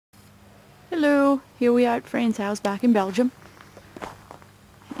Hello, here we are at Fran's house back in Belgium,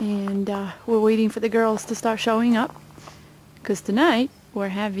 and we're waiting for the girls to start showing up because tonight we're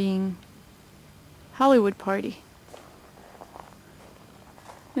having Hollywood party.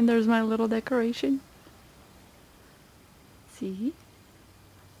 And there's my little decoration. See?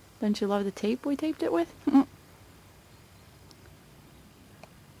 Don't you love the tape we taped it with?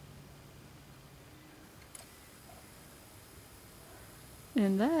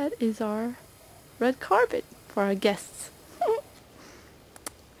 And that is our red carpet for our guests.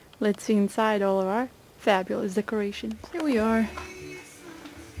 Let's see inside all of our fabulous decorations. Here we are.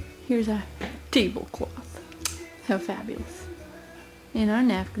 Here's our tablecloth. How fabulous. And our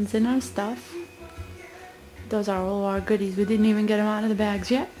napkins and our stuff. Those are all our goodies. We didn't even get them out of the bags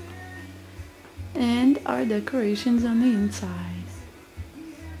yet. And our decorations on the inside.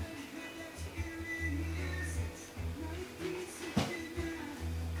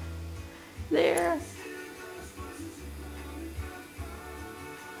 There.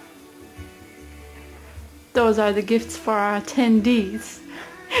 Those are the gifts for our attendees.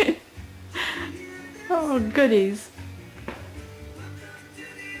 Oh, goodies.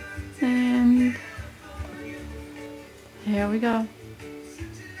 And here we go.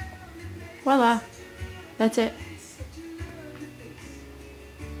 Voila. That's it.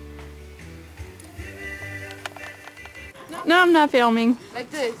 No, I'm not filming. Like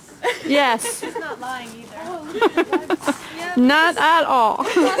this? Yes. It's not lying either. Oh, Not at all.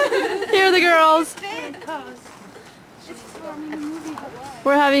 Here are the girls.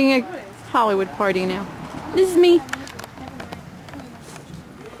 We're having a Hollywood party now. This is me.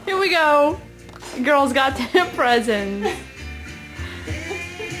 Here we go. The girls got their presents.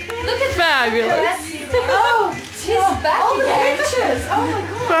 look at Fabulous. Oh, she's back all again. The pictures. Oh my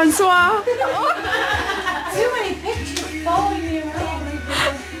god. Francois. Too many pictures following me around.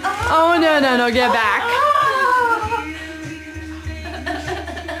 Oh, no, get back.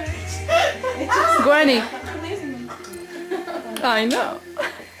 Gwenny. I know.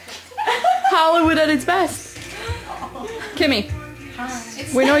 Hollywood at its best. Kimmy.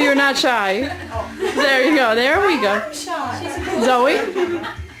 We know you're not shy. There you go. There we go. Zoe.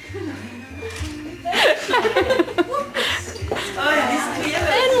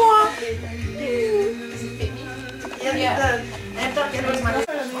 And moi.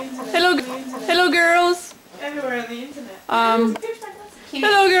 Hello girls. Everywhere on the internet.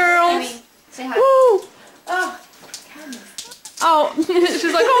 Hello girls. Say hi. Woo. Oh, Oh, she's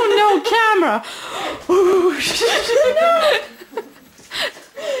like, oh no, camera.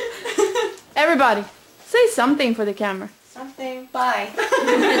 Everybody, say something for the camera. something. Bye.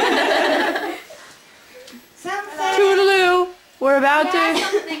 Something. Toodaloo. We're about to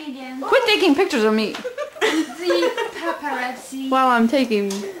Something again. quit taking pictures of me The paparazzi. while I'm taking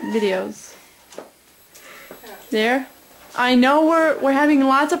videos. There. I know we're having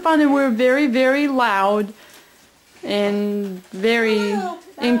lots of fun and we're very, very loud and very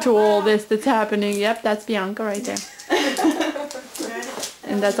into all this that's happening. Yep, that's Bianca right there.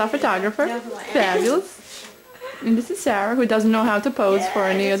 And that's our photographer. Fabulous. And this is Sarah, who doesn't know how to pose for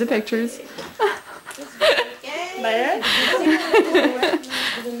any of the pictures. Better?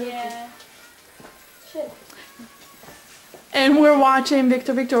 Yeah. And we're watching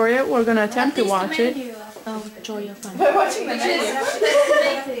Victor Victoria. We're going to attempt to watch it. Joy of fun. By watching the menu.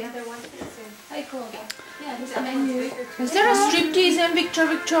 Hi, cool. Yeah, this is the menu. Is there a striptease in Victor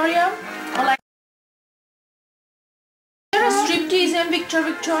Victoria? Or like, is there a striptease in Victor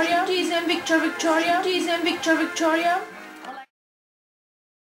Victoria? Striptease in Victor Victoria? Striptease in Victor Victoria?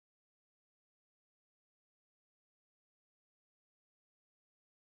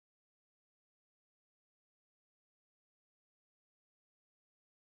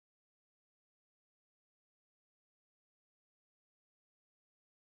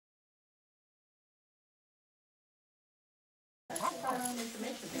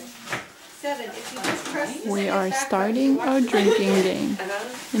 We are starting our drinking game.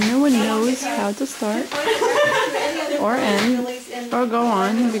 And no one knows how to start or end or go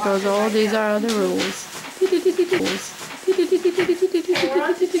on because all these are the rules.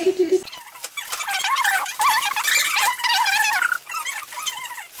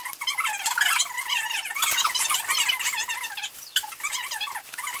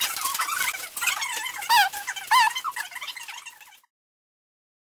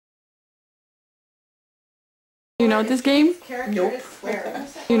 You know this game? Nope.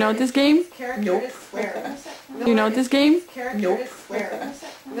 You know this game? Nope. You know this game? Nope.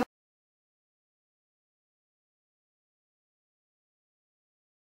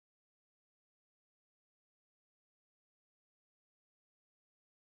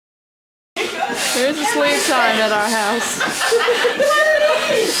 There's a sleep time at our house.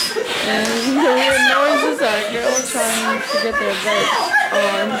 And the weird noises are girls trying to get their bed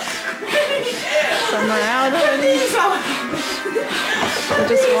on. Some are out already. We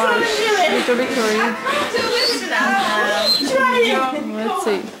just watched Victor Victory. Let's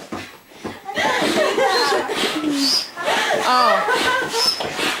see. Oh.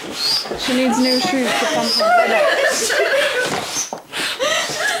 She needs new shoes to pump her bed up.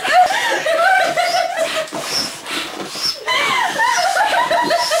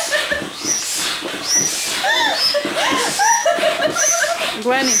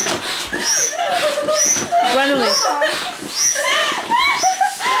 Gwenny. Gwenny.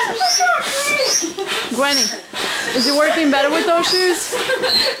 Gwenny. Is it working better with those shoes?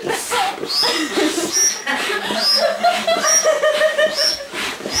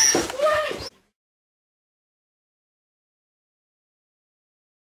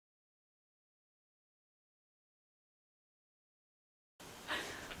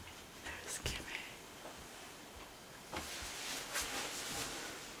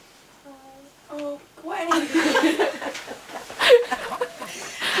 Oh, Gwenny.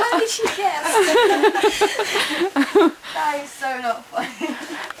 How did she guess? That is so not funny.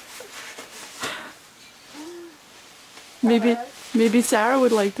 Maybe Sarah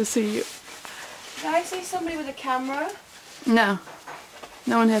would like to see you. Did I see somebody with a camera? No.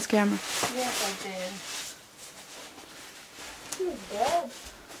 No one has camera. Yes, I did. You're dead.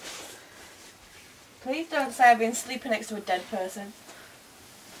 Please don't say I've been sleeping next to a dead person.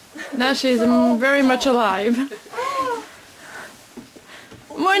 Now she's very much alive.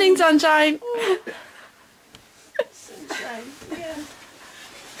 Morning, sunshine. Sunshine, yeah.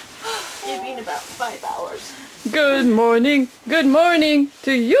 It's been about 5 hours. Good morning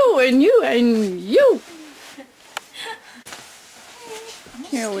to you and you and you.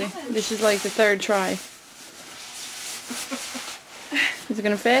 Here this is like the third try. Is it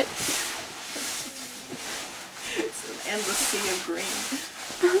gonna fit? It's an endless sea of green.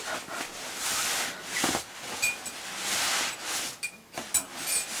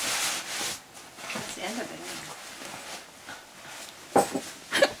 That's the end of it.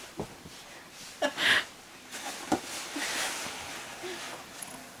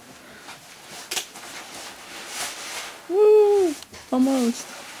 Woo! Almost.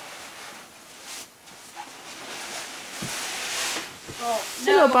 Oh,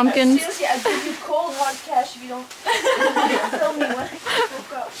 Hello, pumpkins. Seriously, I'll give you cold hard cash if you don't tell me when I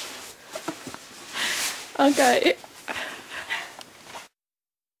woke up. Okay.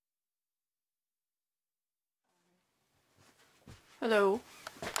 Hello.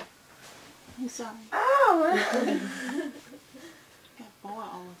 I'm sorry. Ow! Got boil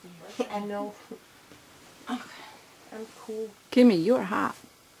all over you. I know. Okay. I'm cool. Kimmy, you're hot.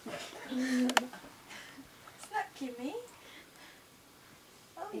 It's not Kimmy.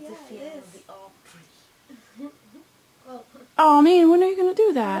 Oh, It's yeah, a feeling it of is. the oak tree. Oh man, when are you gonna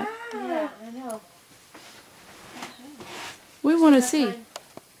do that? Yeah, I know. We want to see. Do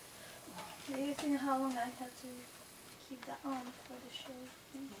you think how long I had to keep that on for the show?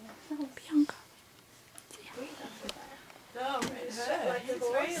 Bianca. No, it hurts. It's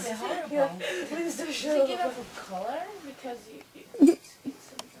really horrible. Please do Does show. it give off a color? Because it's another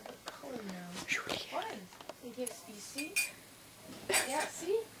color now. Why? It gives, you see? Yeah,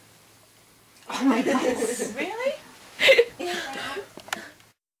 see? Oh my God. Really? Yeah.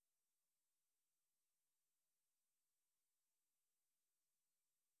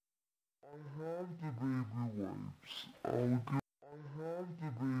 I have the baby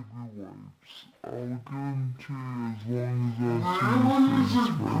wipes. I'll give them to you as long as I see your face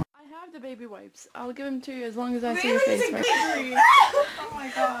first. I have the baby wipes. I'll give them to you as long as I see your face first. Really? Oh my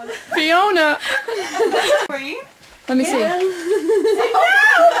God. Fiona! Green? Let me see.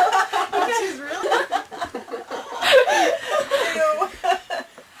 Oh, she's really?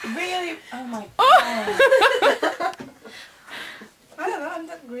 Really? Oh my God. I don't know, I'm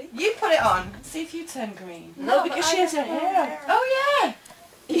not green. You put it on. See if you turn green. No, because she has her hair. Oh yeah!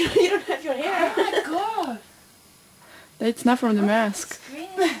 You don't have your hair. Oh my God. It's not from the mask. Green.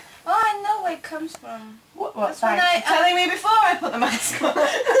 Oh, I know where it comes from. What? That's when Thanks for telling me before I put the mask on.